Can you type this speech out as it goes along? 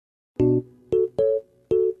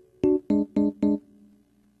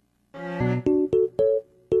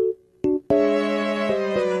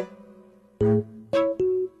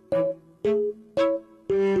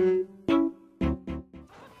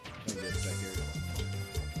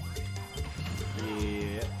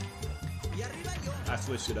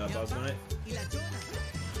switched it up. I was gonna.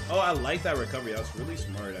 Oh, I like that recovery. That was really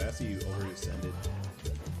smart. I see you over descended.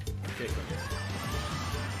 Okay, come here.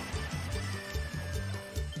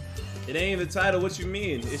 It ain't in the title. What you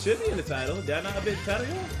mean? It should be in the title. Did I not have it in the title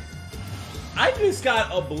yet? I just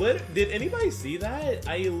got obliterated. Did anybody see that?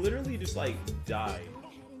 I literally just like died.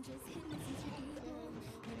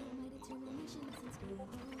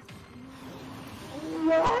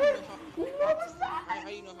 What? What was that? How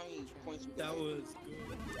you know how many points? That was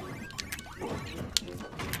good.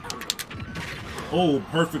 Oh,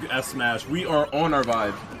 perfect S smash. We are on our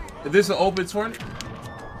vibe. Is this an open tournament?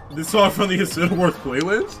 This song from the Acidoworth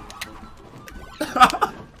playlist?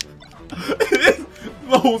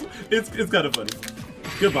 It's kind of funny.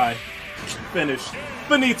 Goodbye. Finish.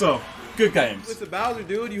 Finito. Good games. Switch to Bowser,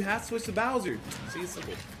 dude. You have to switch to Bowser. See, it's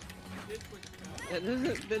simple.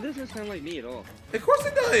 That doesn't sound like me at all. Of course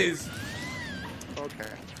it does. Okay.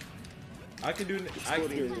 I can do.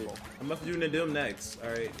 I'm about to do Nadim next. All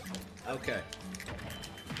right. Okay.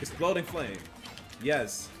 Exploding flame.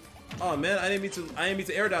 Yes. Oh man, I didn't mean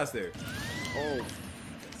to air dodge there. Oh.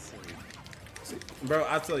 See, bro,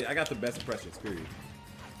 I tell you, I got the best impressions. Period.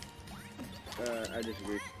 I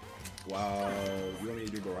disagree. Wow. You want me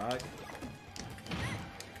to do Barack?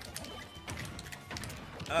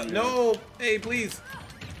 No. Hey, please.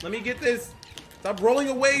 Let me get this. Stop rolling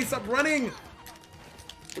away. Stop running.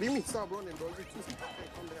 What do you mean stop running, bro? You're too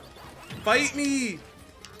calm down. Fight me.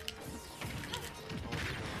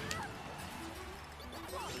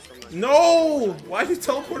 No. Why'd you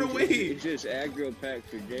teleport away? It's just aggro pack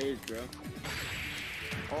for days, bro.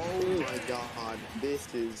 Oh my god, this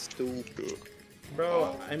is stupid.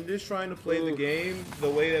 Bro, I'm just trying to play the game the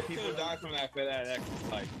way that people die from that for that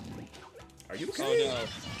exercise. Are you okay? Oh no!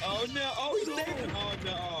 Oh no! Oh, he's dead! Oh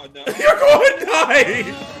no! Oh no! You're going to die!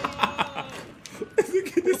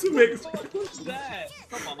 This would make What's that?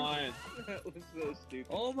 Come on! That was so stupid.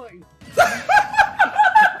 Oh my!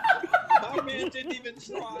 My man didn't even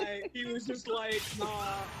try. He was just like,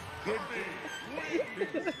 nah. Good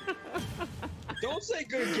game. Don't say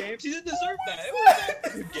good games. He didn't deserve that. It was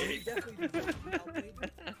not good game.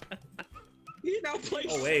 He now plays.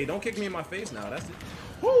 Oh wait, don't kick me in my face now. That's it.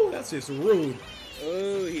 Woo, that's just rude.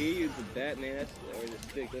 Oh, he used the bat, man. Or the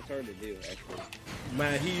stick. That's hard to do, actually.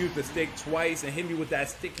 Man, he used the stick twice and hit me with that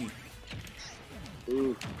sticky.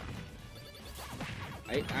 Ooh.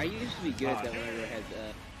 I used to be good at that whenever I had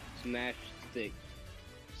smash stick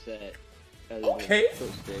set. Okay.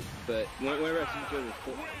 Foot stick, but whenever I switched over to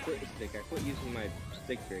foot stick, I quit using my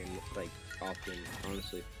stick very like often,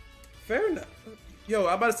 honestly. Fair enough. Yo,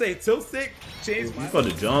 I'm about to say tilt stick changed. He's about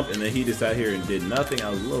to jump and then he just sat here and did nothing. I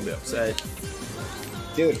was a little bit upset.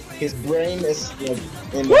 Dude, his brain is like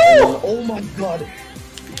in oh my god.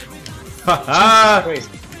 Haha. Crazy.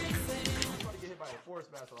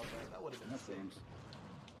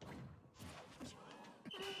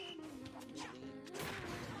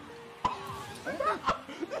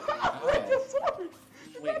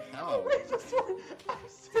 Wait, how?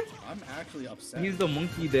 I'm actually upset. He's the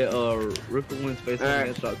monkey that ripped the one's face on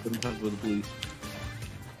the headshot sometimes with the police.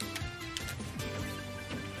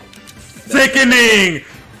 Sickening!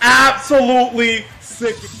 Absolutely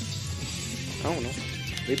sick. I don't know.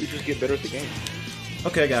 Maybe just get better at the game.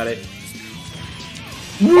 Okay, got it.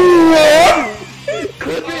 Clip it!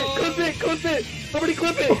 Clip it! Clip it! Somebody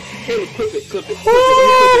clip it! Hey, clip it! Clip it!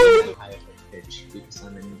 High pitch because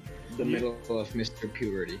I'm in the Yeah. middle of Mr.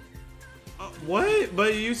 Puberty. What?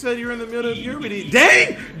 But you said you were in the middle of puberty.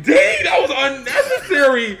 Dang! Dang! That was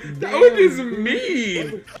unnecessary! That was just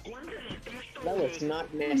mean! That was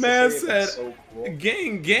not necessary. Man said, so cool.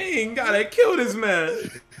 gang, gotta kill this man.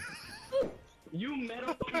 You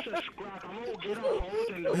metal piece of scrap. I'm gonna get a hold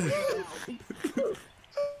and go.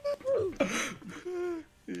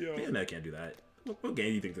 Yo. Man, I can't do that. What game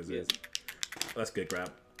do you think this is? That's good crap.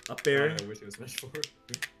 Up there. I wish it was Smash 4.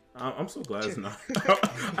 I'm so glad it's not.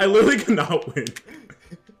 I literally cannot win.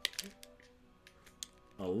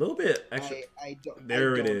 A little bit, actually. I don't,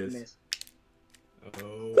 there I it don't is. miss.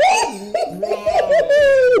 Oh.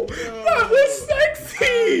 Whoa! That was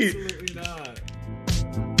sexy! Absolutely not.